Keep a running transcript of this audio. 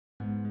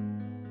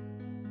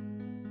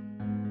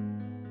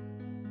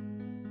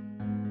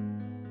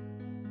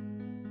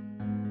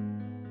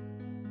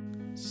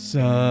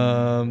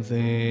Something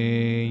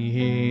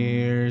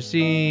here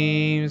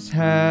seems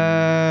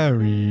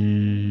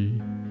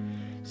hairy.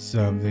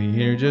 Something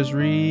here just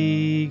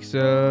reeks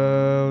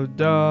of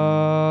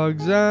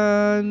dogs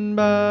and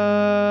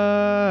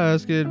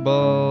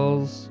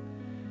basketballs.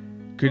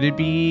 Could it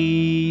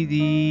be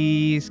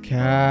these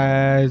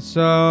cats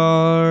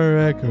are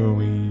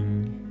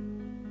echoing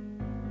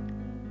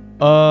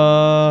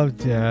of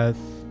death?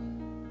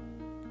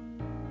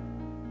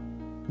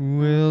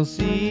 We'll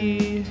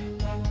see.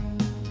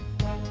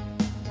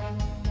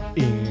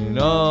 In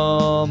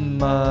all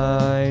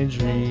my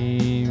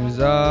dreams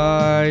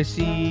I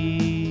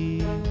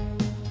see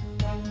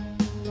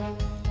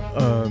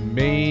a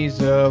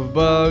maze of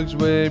bugs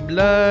with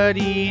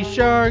bloody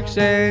sharks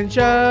and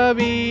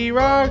chubby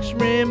rocks,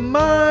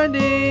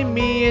 reminding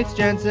me it's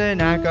Jensen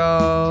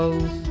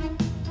Ackles.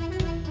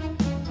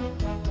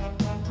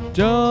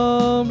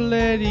 Don't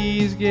play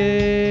these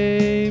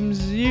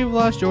games, you've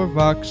lost your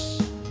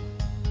fox.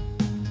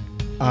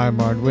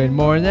 I'm armed with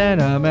more than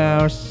a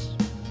mouse,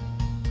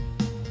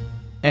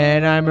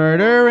 and I'm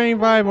murdering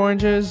 5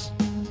 oranges.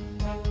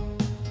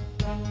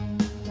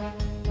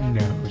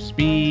 No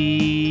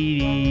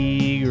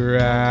speedy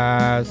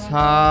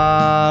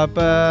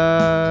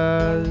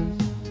grasshoppers,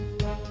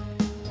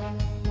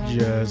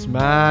 just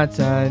Matt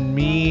and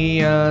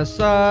me, a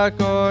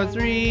sock or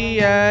 3,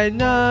 and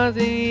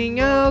nothing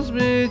else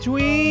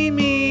between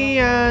me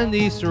and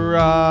this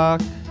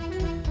rock.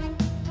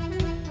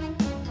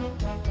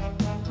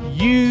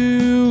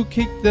 You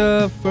kick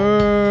the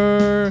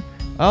fur,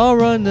 I'll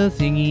run the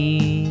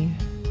thingy.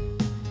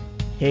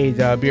 Hey,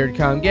 the beard,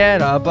 come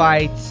get a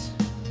bite,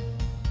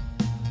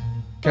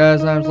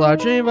 'cause I'm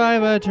slaughtering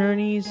 5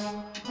 attorneys.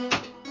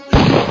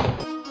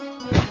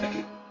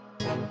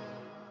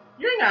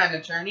 You're not an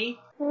attorney.